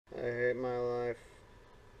I hate my life.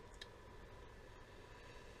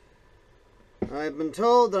 I've been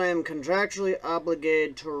told that I am contractually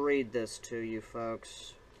obligated to read this to you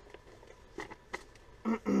folks.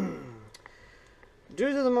 Due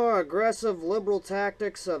to the more aggressive liberal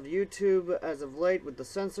tactics of YouTube as of late with the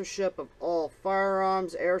censorship of all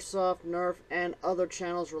firearms, airsoft, Nerf, and other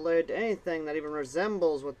channels related to anything that even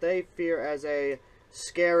resembles what they fear as a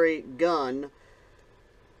scary gun,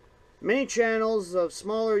 many channels of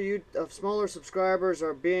smaller subscribers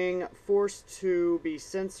are being forced to be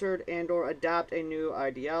censored and or adopt a new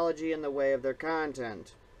ideology in the way of their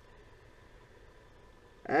content.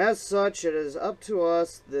 As such, it is up to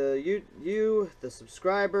us, the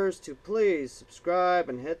subscribers, to please subscribe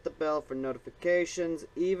and hit the bell for notifications,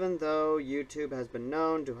 even though YouTube has been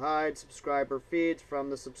known to hide subscriber feeds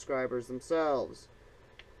from the subscribers themselves.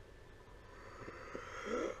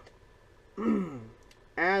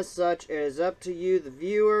 As such, it is up to you, the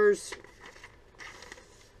viewers,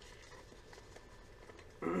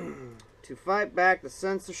 to fight back the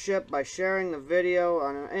censorship by sharing the video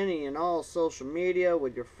on any and all social media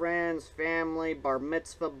with your friends, family, bar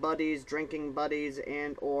mitzvah buddies, drinking buddies,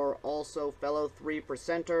 and or also fellow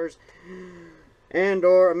 3%ers and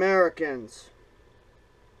or Americans.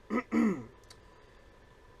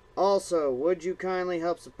 Also, would you kindly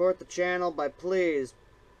help support the channel by please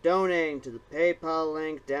donating to the PayPal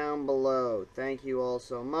link down below. Thank you all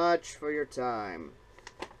so much for your time.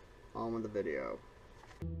 On with the video.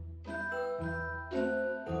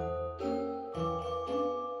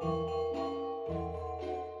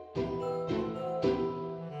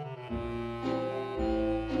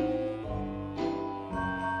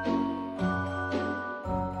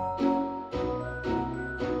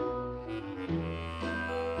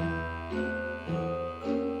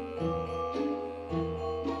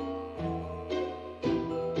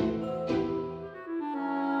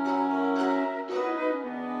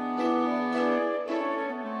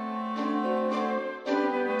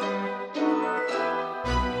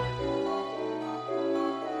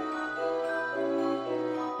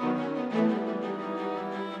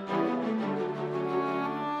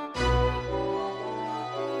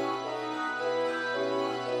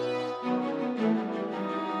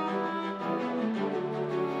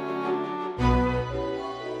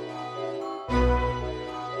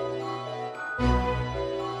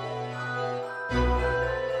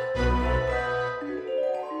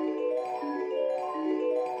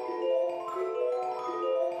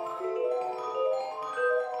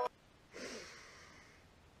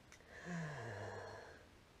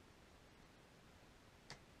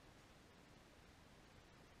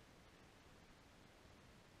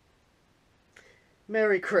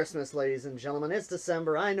 Merry Christmas, ladies and gentlemen. It's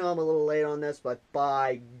December. I know I'm a little late on this, but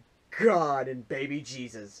by God and baby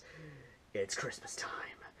Jesus, it's Christmas time.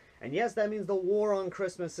 And yes, that means the war on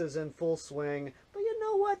Christmas is in full swing, but you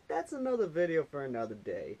know what? That's another video for another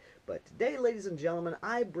day. But today, ladies and gentlemen,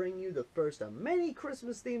 I bring you the first of many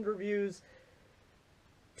Christmas-themed reviews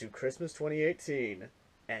to Christmas 2018.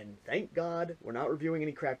 And thank God we're not reviewing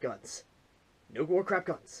any crap guns. No more crap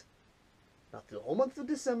guns. Not through the whole month of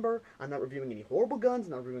December. I'm not reviewing any horrible guns.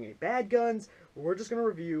 I'm not reviewing any bad guns. We're just going to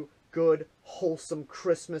review good, wholesome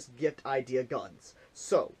Christmas gift idea guns.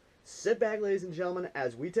 So, sit back, ladies and gentlemen,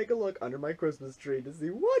 as we take a look under my Christmas tree to see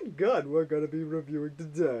what gun we're going to be reviewing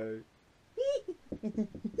today.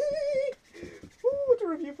 What to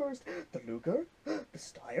review first? The Luger? The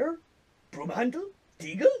Steyr? Broomhandle?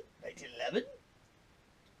 Deagle? 1911?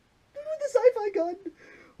 The sci-fi gun?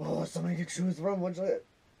 Oh, so many to choose from. What should I...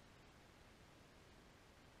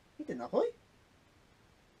 Inte nahoj?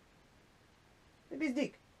 Maybe it's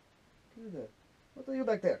Dick. What are you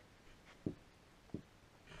back there?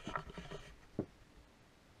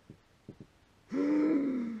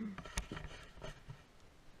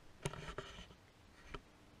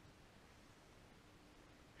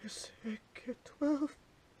 It's AK12.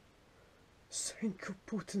 Thank you,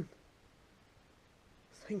 Putin.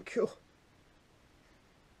 Thank you.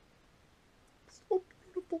 So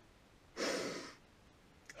beautiful.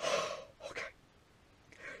 Okay.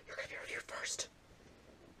 You're gonna be reviewed first.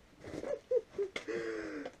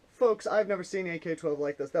 Folks, I've never seen AK12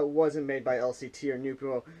 like this. That wasn't made by LCT or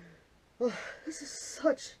Nuclear. Oh, this is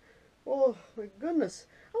such... Oh, my goodness.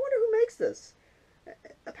 I wonder who makes this.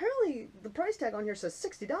 Apparently, the price tag on here says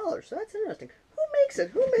 $60, so that's interesting. Who makes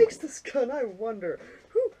it? Who makes this gun? I wonder.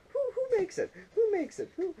 Who makes it? Who makes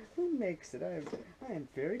it? Who makes it? I am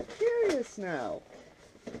very curious now.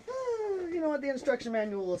 You know what? The instruction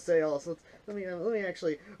manual will say also. Let me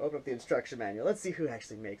actually open up the instruction manual. Let's see who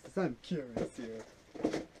actually makes this. I'm curious here.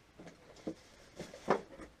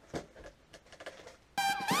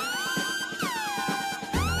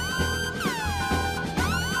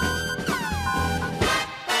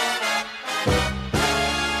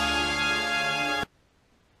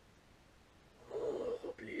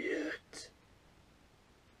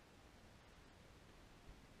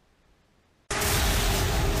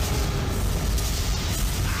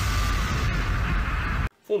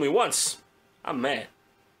 Fool me once, I'm mad.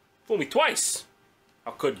 Fool me twice,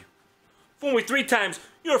 how could you? Fool me 3 times,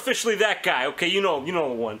 you're officially that guy, okay? You know the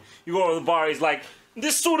one. You go to the bar, he's like,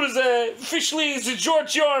 this suit is officially is a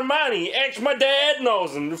Giorgio Armani. Ask my dad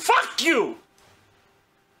knows him. Fuck you!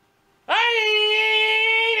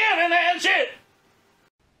 I ain't having that shit!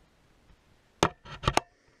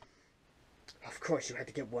 Of course you had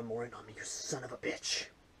to get one more in on me, you son of a bitch.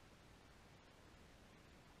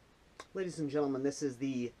 Ladies and gentlemen, this is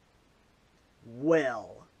the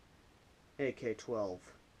AK12.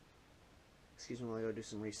 Excuse me while I go do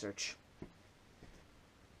some research.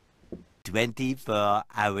 24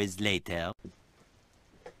 hours later.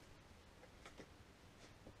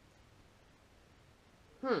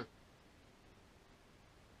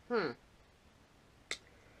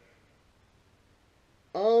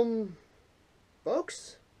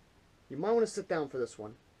 Folks, you might want to sit down for this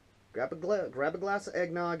one. Grab a glass of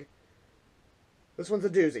eggnog. This one's a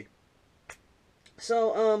doozy.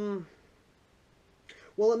 So,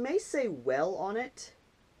 well, it may say well on it.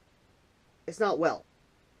 It's not well.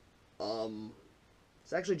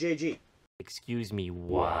 It's actually JG. Excuse me,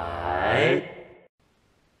 what?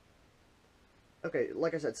 Okay,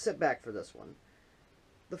 like I said, sit back for this one.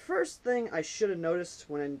 The first thing I should have noticed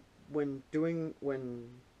well,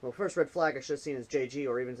 first red flag I should have seen as JG,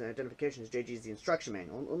 or even as an identification as JG is the instruction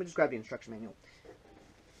manual. Let me just grab the instruction manual.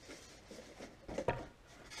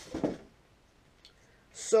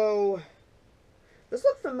 So, does this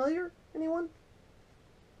look familiar? Anyone?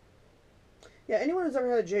 Yeah, anyone who's ever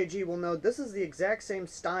had a JG will know this is the exact same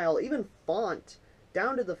style, even font,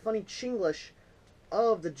 down to the funny Chinglish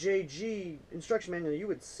of the JG instruction manual you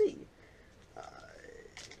would see.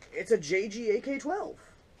 It's a JG AK-12.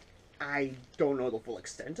 I don't know the full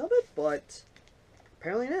extent of it, but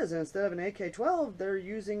apparently it is. And instead of an AK-12, they're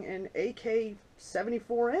using an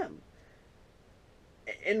AK-74M.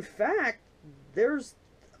 In fact, there's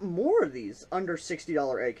more of these under $60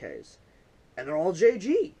 AKs. And they're all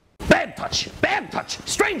JG. Bad touch! Bad touch!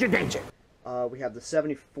 Stranger danger! We have the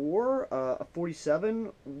 74, a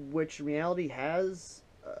 47, which in reality has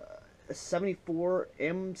a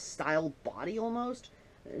 74M style body almost.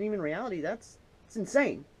 And even in reality, it's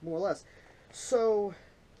insane, more or less. So,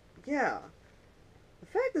 yeah. The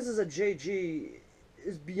fact this is a JG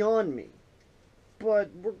is beyond me. But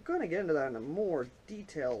we're going to get into that in more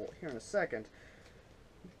detail here in a second.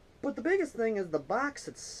 But the biggest thing is the box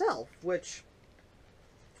itself, which,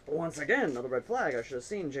 once again, another red flag. I should have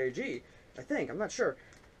seen JG, I think. I'm not sure.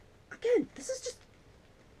 Again, this is just...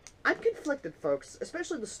 I'm conflicted, folks.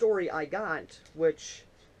 Especially the story I got, which,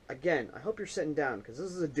 again, I hope you're sitting down, because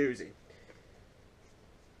this is a doozy.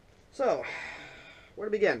 So, where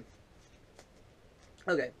to begin?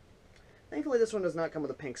 Okay. Thankfully, this one does not come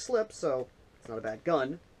with a pink slip, so it's not a bad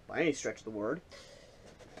gun, by any stretch of the word.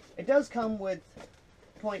 It does come with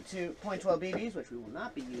 .12 BBs, which we will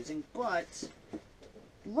not be using, but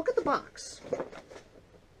look at the box.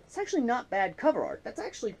 It's actually not bad cover art. That's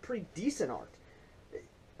actually pretty decent art.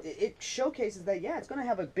 It showcases that, yeah, it's going to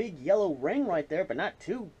have a big yellow ring right there, but not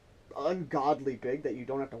too ungodly big that you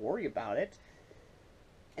don't have to worry about it.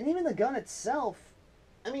 And even the gun itself,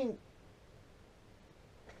 I mean,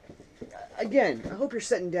 again, I hope you're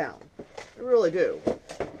sitting down. I really do.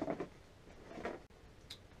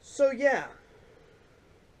 So, yeah.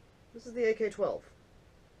 This is the AK-12.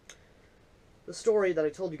 The story that I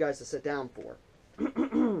told you guys to sit down for.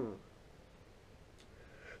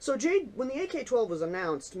 So, when the AK-12 was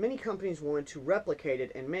announced, many companies wanted to replicate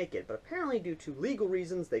it and make it, but apparently due to legal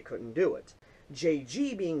reasons, they couldn't do it.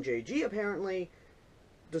 JG, being JG apparently,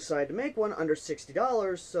 decided to make one under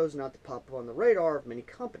 $60 so as not to pop up on the radar of the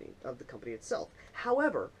company itself.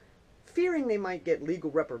 However, fearing they might get legal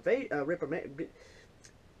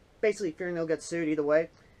basically fearing they'll get sued either way,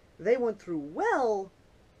 they went through Well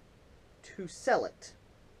to sell it.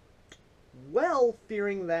 Well,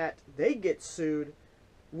 fearing that they get sued,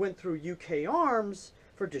 went through UK Arms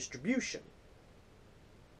for distribution.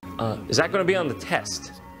 Is that going to be on the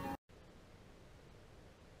test?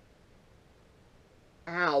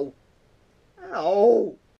 Ow.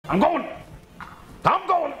 Ow. I'm going! I'm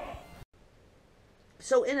going!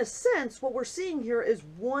 So in a sense, what we're seeing here is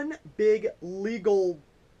one big legal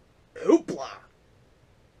hoopla.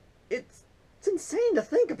 It's insane to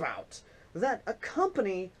think about that a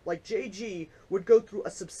company like JG would go through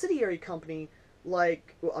a subsidiary company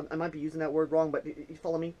like, well, I might be using that word wrong, but you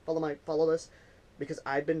follow me? Follow this? Because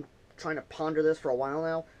I've been trying to ponder this for a while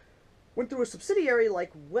now. Went through a subsidiary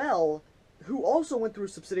like Well, who also went through a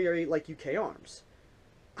subsidiary like UK Arms.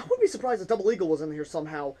 I wouldn't be surprised if Double Eagle was in here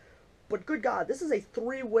somehow, but good God, this is a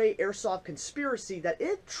three-way airsoft conspiracy that,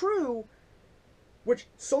 if true, which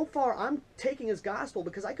so far I'm taking as gospel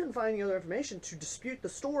because I couldn't find any other information to dispute the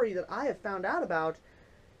story that I have found out about.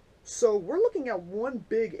 So we're looking at one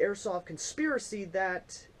big airsoft conspiracy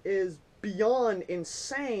that is beyond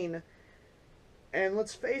insane, and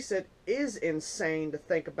let's face it, is insane to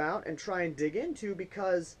think about and try and dig into,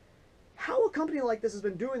 because how a company like this has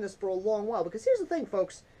been doing this for a long while. Because here's the thing,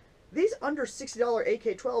 folks, these under $60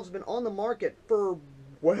 AK-12s have been on the market for,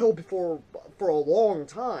 well, for a long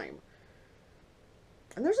time.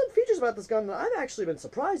 And there's some features about this gun that I've actually been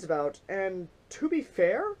surprised about, and to be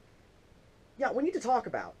fair, yeah, we need to talk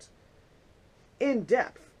about in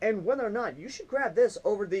depth, and whether or not you should grab this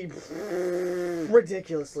over the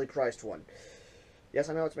ridiculously priced one. Yes,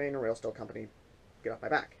 I know it's made in a real steel company. Get off my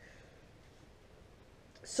back.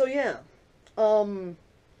 So yeah,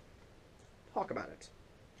 talk about it.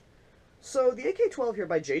 So the AK-12 here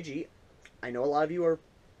by JG, I know a lot of you are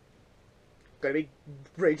going to be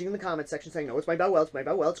raging in the comment section saying, no, it's made by Well, it's made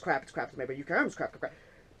by Well, it's crap, it's crap, it's made by UKM, it's crap, crap, crap.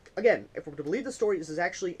 Again, if we're to believe the story, this is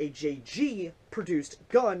actually a JG-produced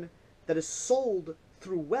gun that is sold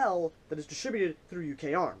through Well, that is distributed through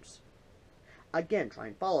UK Arms. Again, try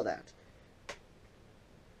and follow that.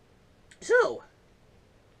 So,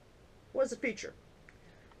 what does it feature?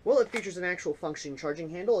 Well, it features an actual functioning charging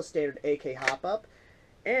handle, a standard AK hop-up,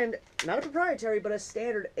 and not a proprietary, but a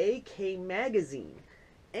standard AK magazine.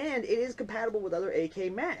 And it is compatible with other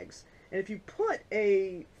AK mags. And if you put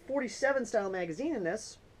a 47 style magazine in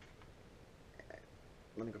this,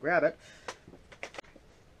 let me go grab it.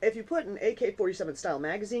 If you put an AK-47 style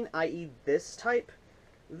magazine, i.e. this type,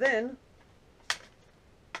 then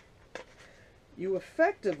you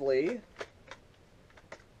effectively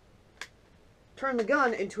turn the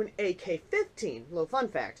gun into an AK-15. Little fun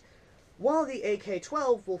fact. While the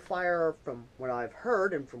AK-12 will fire, from what I've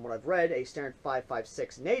heard and from what I've read, a standard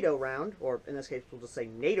 5.56 NATO round, or in this case we'll just say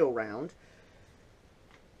NATO round,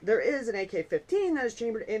 there is an AK-15 that is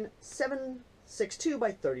chambered in 7.62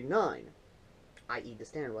 by 39, i.e. the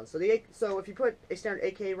standard one. So so if you put a standard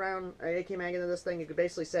AK round, AK mag into this thing, you could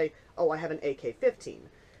basically say, oh, I have an AK-15.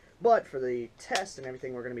 But for the test and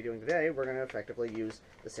everything we're going to be doing today, we're going to effectively use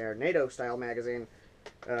the standard NATO style magazine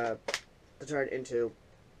to turn it into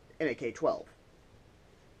an AK-12.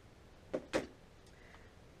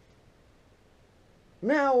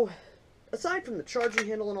 Now, aside from the charging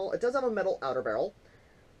handle and all, it does have a metal outer barrel.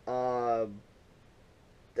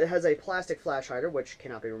 It has a plastic flash hider, which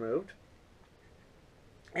cannot be removed.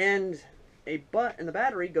 And and the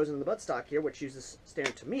battery goes into the buttstock here, which uses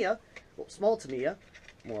standard Tamiya, well, small Tamiya,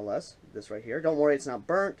 more or less. This right here. Don't worry, it's not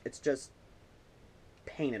burnt. It's just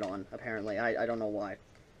painted on, apparently. I don't know why.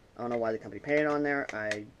 I don't know why the company painted on there.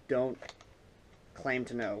 I don't claim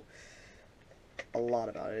to know a lot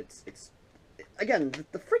about it. It's again,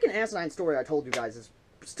 the freaking asinine story I told you guys is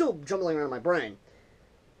still jumbling around in my brain.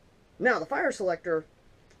 Now, the fire selector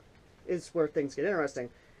is where things get interesting,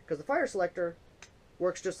 because the fire selector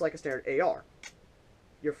works just like a standard AR.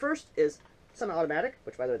 Your first is semi-automatic,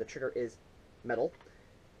 which, by the way, the trigger is metal.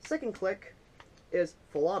 Second click is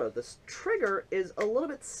full auto. This trigger is a little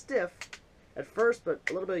bit stiff at first, but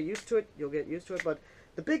a little bit of used to it, you'll get used to it. But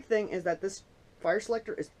the big thing is that this fire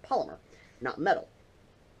selector is polymer, not metal,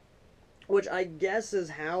 which I guess is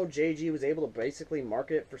how JG was able to basically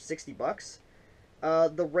market it for 60 bucks.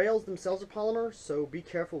 The rails themselves are polymer, so be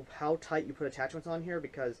careful of how tight you put attachments on here,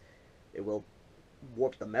 because it will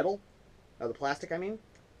warp the metal, or the plastic, I mean.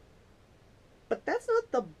 But that's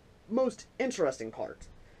not the most interesting part.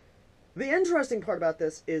 The interesting part about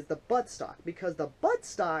this is the buttstock, because the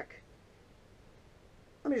buttstock,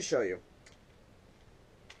 let me just show you.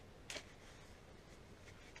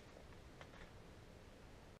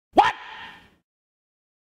 What?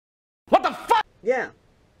 What the fuck? Yeah,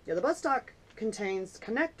 the buttstock contains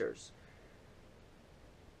connectors,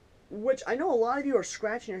 which I know a lot of you are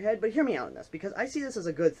scratching your head, but hear me out on this, because I see this as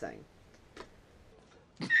a good thing.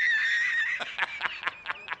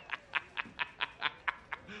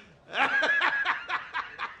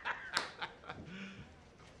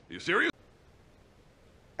 You serious?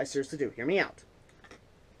 I seriously do. Hear me out.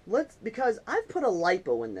 Because I've put a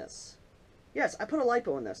lipo in this. Yes, I put a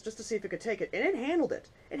lipo in this just to see if it could take it, and it handled it.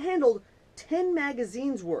 It handled 10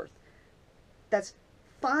 magazines worth. That's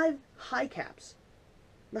 5 high caps.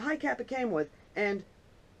 The high cap it came with, and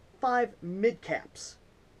 5 mid caps.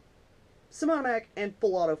 Semi-automatic and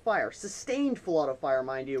full auto fire. Sustained full auto fire,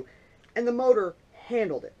 mind you, and the motor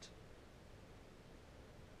handled it.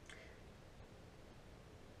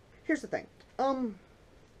 Here's the thing. And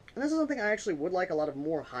this is something I actually would like a lot of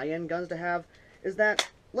more high-end guns to have, is that,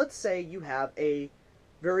 let's say you have a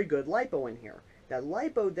very good lipo in here. That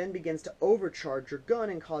LiPo then begins to overcharge your gun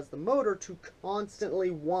and cause the motor to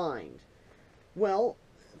constantly wind. Well,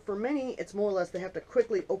 for many, it's more or less they have to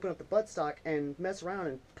quickly open up the buttstock and mess around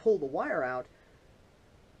and pull the wire out.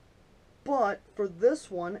 But for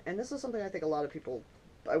this one, and this is something I think a lot of people,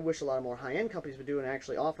 I wish a lot of more high-end companies would do and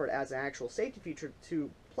actually offer it as an actual safety feature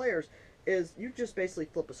to players, is you just basically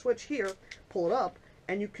flip a switch here, pull it up,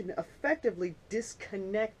 and you can effectively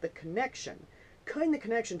disconnect the connection. Cutting the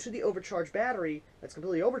connection to the overcharged battery that's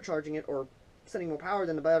completely overcharging it or sending more power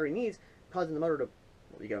than the battery needs, causing the motor to,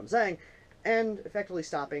 well, you get what I'm saying, and effectively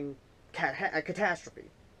stopping a catastrophe.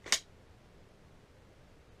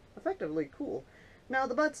 Effectively cool. Now,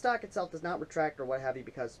 the buttstock itself does not retract or what have you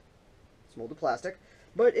because it's molded plastic,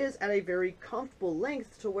 but it is at a very comfortable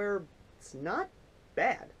length to where it's not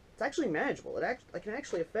bad. It's actually manageable. I can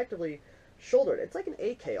actually effectively shoulder it. It's like an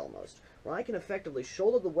AK almost, where I can effectively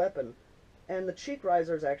shoulder the weapon, and the cheek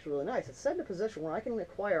riser is actually really nice. It's set in a position where I can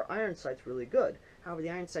acquire iron sights really good. However, the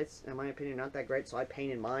iron sights, in my opinion, are not that great, so I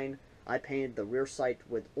painted mine. I painted the rear sight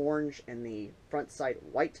with orange and the front sight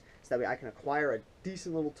white, so that way I can acquire a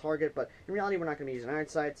decent little target, but in reality we're not going to be using iron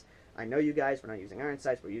sights. I know you guys, we're not using iron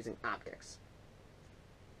sights, we're using optics.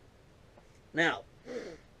 Now,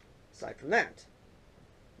 aside from that,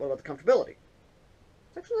 what about the comfortability?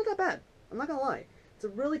 It's actually not that bad. I'm not going to lie. It's a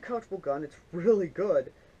really comfortable gun, it's really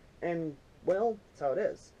good, and, well, that's how it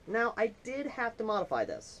is. Now, I did have to modify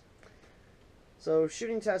this. So,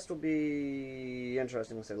 shooting test will be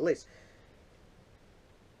interesting, to say the least.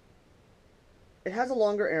 It has a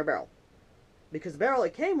longer inner barrel, because the barrel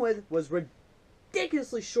it came with was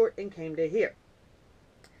ridiculously short and came to here.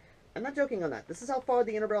 I'm not joking on that. This is how far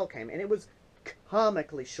the inner barrel came, and it was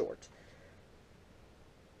comically short.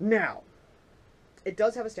 Now, it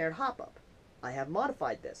does have a standard hop-up. I have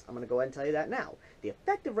modified this. I'm going to go ahead and tell you that now. The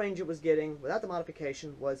effective range it was getting, without the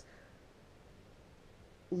modification, was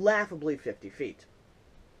laughably 50 feet.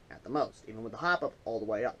 At the most. Even with the hop-up all the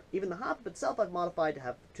way up. Even the hop-up itself I've modified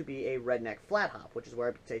to be a redneck flat hop, which is where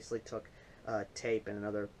I basically took tape and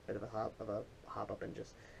another bit of a hop-up and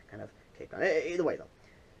just kind of taped on. Either way, though.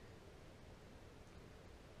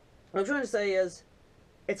 What I'm trying to say is,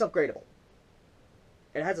 it's upgradable.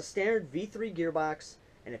 It has a standard V3 gearbox,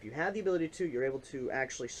 and if you have the ability to, you're able to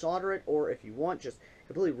actually solder it, or if you want, just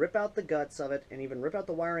completely rip out the guts of it, and even rip out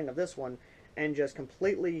the wiring of this one, and just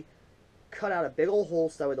completely cut out a big old hole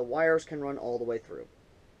so that way the wires can run all the way through.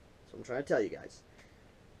 That's what I'm trying to tell you guys.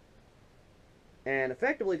 And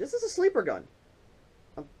effectively, this is a sleeper gun.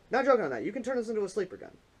 I'm not joking on that. You can turn this into a sleeper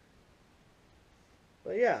gun.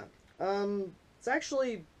 But yeah, it's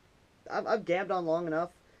actually, I've gabbed on long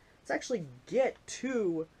enough. Let's actually get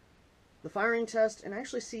to the firing test and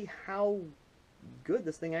actually see how good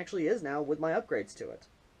this thing actually is now with my upgrades to it.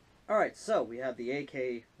 Alright, so we have the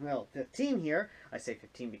AK-15 here. I say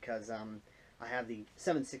 15 because I have the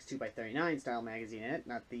 7.62x39 style magazine in it,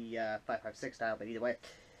 not the 5.56 style, but either way.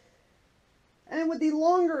 And with the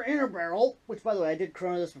longer inner barrel, which by the way I did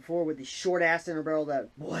chrono this before with the short ass inner barrel that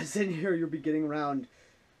was in here, you'll be getting around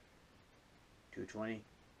 220.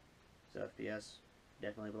 So FPS,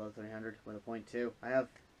 definitely below 300 with a .2. I have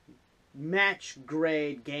match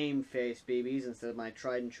grade game face BBs instead of my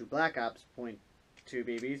tried and true Black Ops .2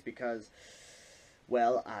 BBs because,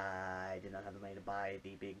 well, I did not have the money to buy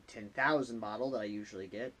the big 10,000 bottle that I usually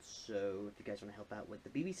get. So if you guys want to help out with the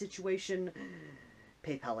BB situation,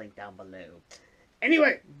 PayPal link down below.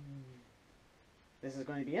 Anyway, this is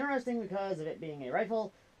going to be interesting because of it being a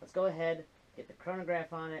rifle. Let's go ahead, get the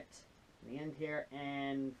chronograph on it in the end here,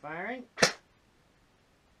 and firing.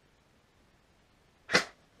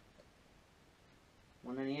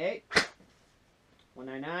 198,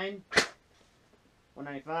 199,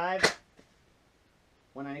 195,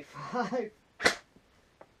 195.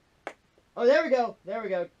 Oh, there we go. There we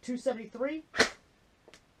go. 273,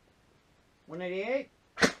 188,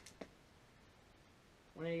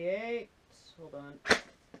 188. Hold on.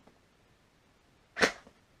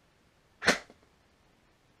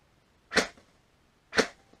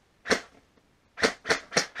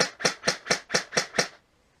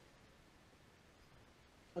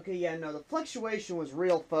 Okay, yeah, no, the fluctuation was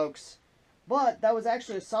real, folks. But that was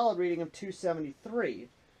actually a solid reading of 273.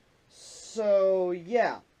 So,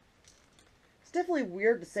 yeah. It's definitely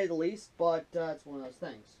weird to say the least, but it's one of those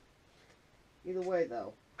things. Either way,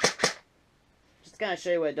 though. Just to kind of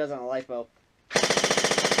show you what it does on a LiPo.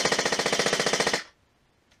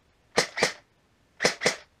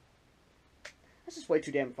 That's just way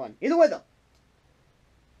too damn fun. Either way, though.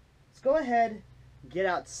 Let's go ahead, get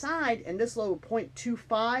outside in this low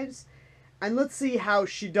 .25s, and let's see how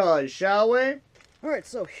she does, shall we? Alright,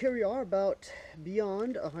 so here we are about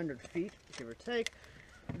beyond 100 feet, give or take.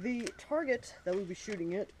 The target that we'll be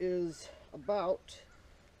shooting at is about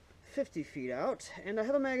 50 feet out, and I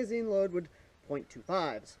have a magazine load with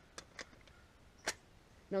 .25s.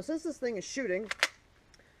 Now, since this thing is shooting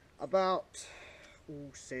about,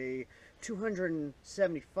 say,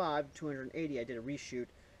 275, 280, I did a reshoot.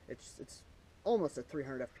 It's almost at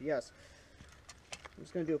 300 FPS. I'm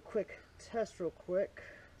just going to do a quick test real quick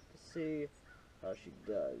to see how she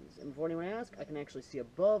does. And before anyone asks, I can actually see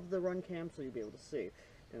above the run cam, so you'll be able to see.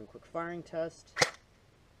 Doing a quick firing test,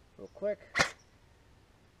 real quick.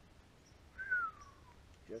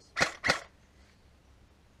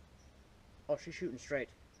 Oh, she's shooting straight.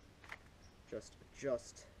 Just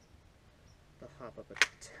adjust the hop up a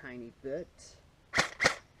tiny bit. Okay.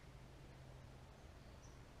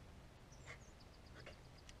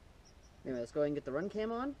 Anyway, let's go ahead and get the run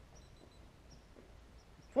cam on.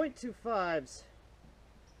 .25s.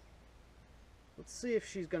 Let's see if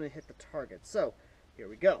she's going to hit the target. So, here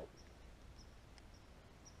we go.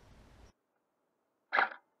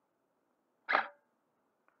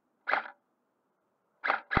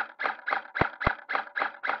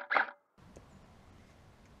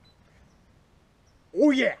 Oh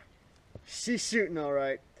yeah! She's shooting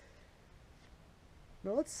alright.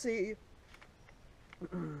 Now let's see.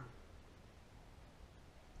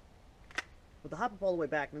 With the hop-up all the way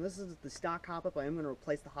back, now this is the stock hop-up. I am going to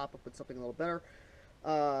replace the hop-up with something a little better.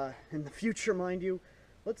 In the future, mind you.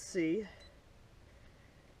 Let's see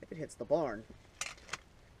if it hits the barn.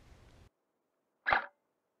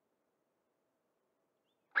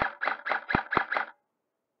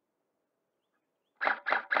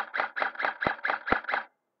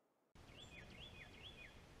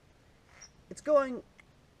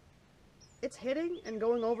 It's hitting and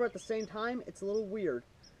going over at the same time. It's a little weird.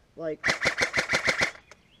 Like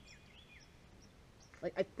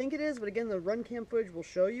I think it is, but again, the run cam footage will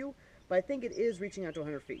show you. But I think it is reaching out to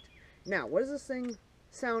 100 feet. Now, what does this thing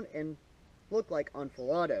sound and look like on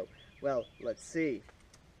full auto? Well, let's see.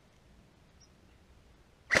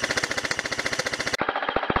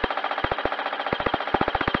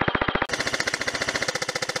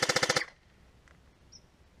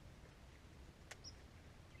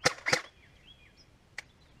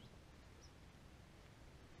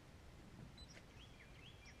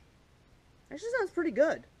 Actually sounds pretty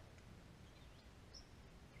good.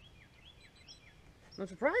 I'm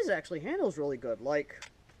surprised it actually handles really good. Like,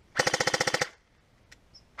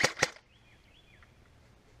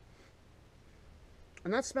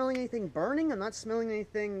 I'm not smelling anything burning. I'm not smelling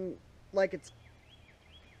anything like it's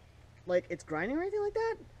grinding or anything like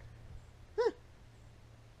that. Huh.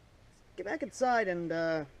 Let's get back inside and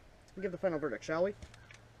give the final verdict, shall we?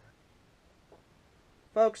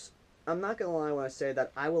 Folks, I'm not going to lie when I say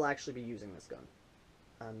that I will actually be using this gun.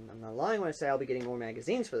 I'm not lying when I say I'll be getting more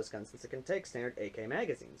magazines for this gun, since it can take standard AK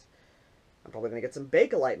magazines. I'm probably going to get some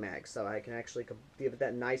Bakelite mags, so I can actually give it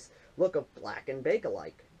that nice look of black and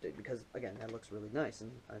Bakelite, because, again, that looks really nice,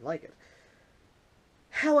 and I like it.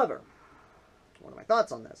 However, what are my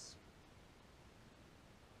thoughts on this?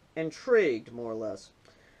 Intrigued, more or less.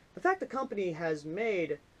 The fact the company has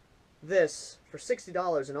made this for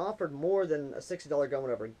 $60 and offered more than a $60 gun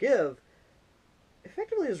would ever give,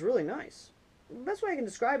 effectively is really nice. The best way I can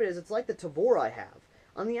describe it is it's like the Tavor I have.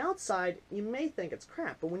 On the outside, you may think it's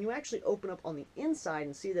crap, but when you actually open up on the inside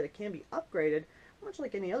and see that it can be upgraded, much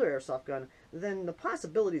like any other airsoft gun, then the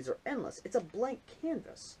possibilities are endless. It's a blank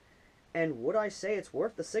canvas. And would I say it's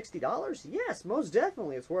worth the $60? Yes, most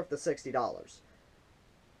definitely it's worth the $60.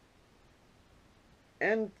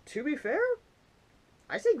 And to be fair,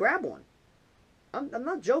 I say grab one. I'm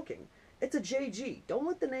not joking. It's a JG. Don't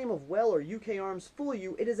let the name of Well or UK Arms fool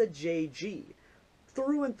you. It is a JG.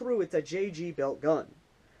 Through and through, it's a JG built gun.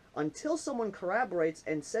 Until someone corroborates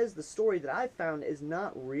and says the story that I've found is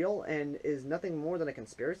not real and is nothing more than a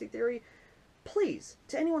conspiracy theory, please,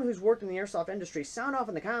 to anyone who's worked in the airsoft industry, sound off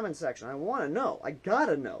in the comments section. I want to know. I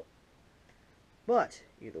gotta know. But,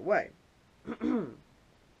 either way,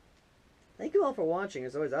 thank you all for watching.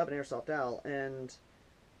 As always, I've been AirsoftAL, and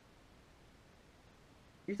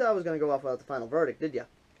you thought I was going to go off without the final verdict, did you?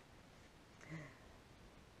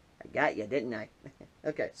 I got you, didn't I?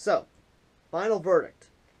 Okay, so, final verdict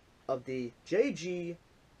of the JG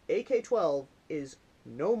AK12 is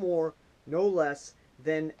no more, no less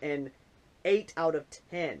than an 8 out of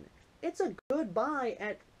 10. It's a good buy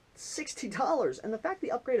at $60, and the fact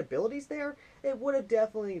the upgradability's there, it would have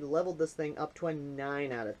definitely leveled this thing up to a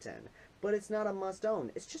 9 out of 10. But it's not a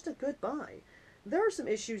must-own. It's just a good buy. There are some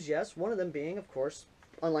issues, yes, one of them being, of course,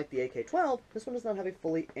 unlike the AK-12, this one does not have a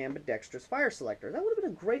fully ambidextrous fire selector. That would have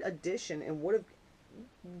been a great addition and would have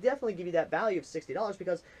definitely give you that value of $60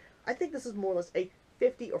 because I think this is more or less a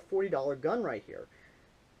 $50 or $40 gun right here.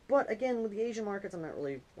 But again, with the Asian markets, I'm not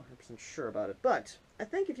really 100% sure about it. But I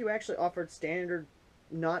think if you actually offered standard,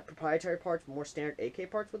 not proprietary parts, more standard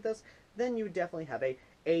AK parts with this, then you would definitely have a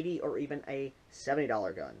 $80 or even a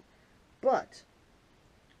 $70 gun. But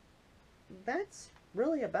that's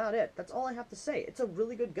really about it. That's all I have to say. It's a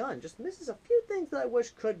really good gun. Just misses a few things that I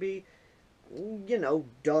wish could be, you know,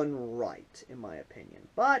 done right, in my opinion.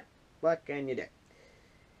 But what can you do?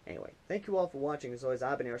 Anyway, thank you all for watching. As always,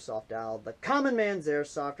 I've been AirsoftAL, the common man's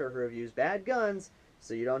airsofters who reviews bad guns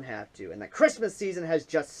so you don't have to. And the Christmas season has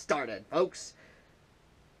just started, folks.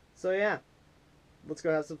 So yeah, let's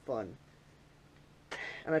go have some fun.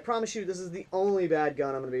 And I promise you, this is the only bad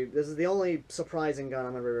gun I'm going to be... This is the only surprising gun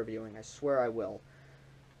I'm going to be reviewing. I swear I will.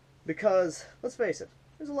 Because, let's face it,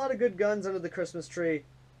 there's a lot of good guns under the Christmas tree.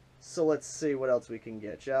 So let's see what else we can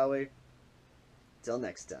get, shall we? Till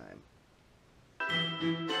next time.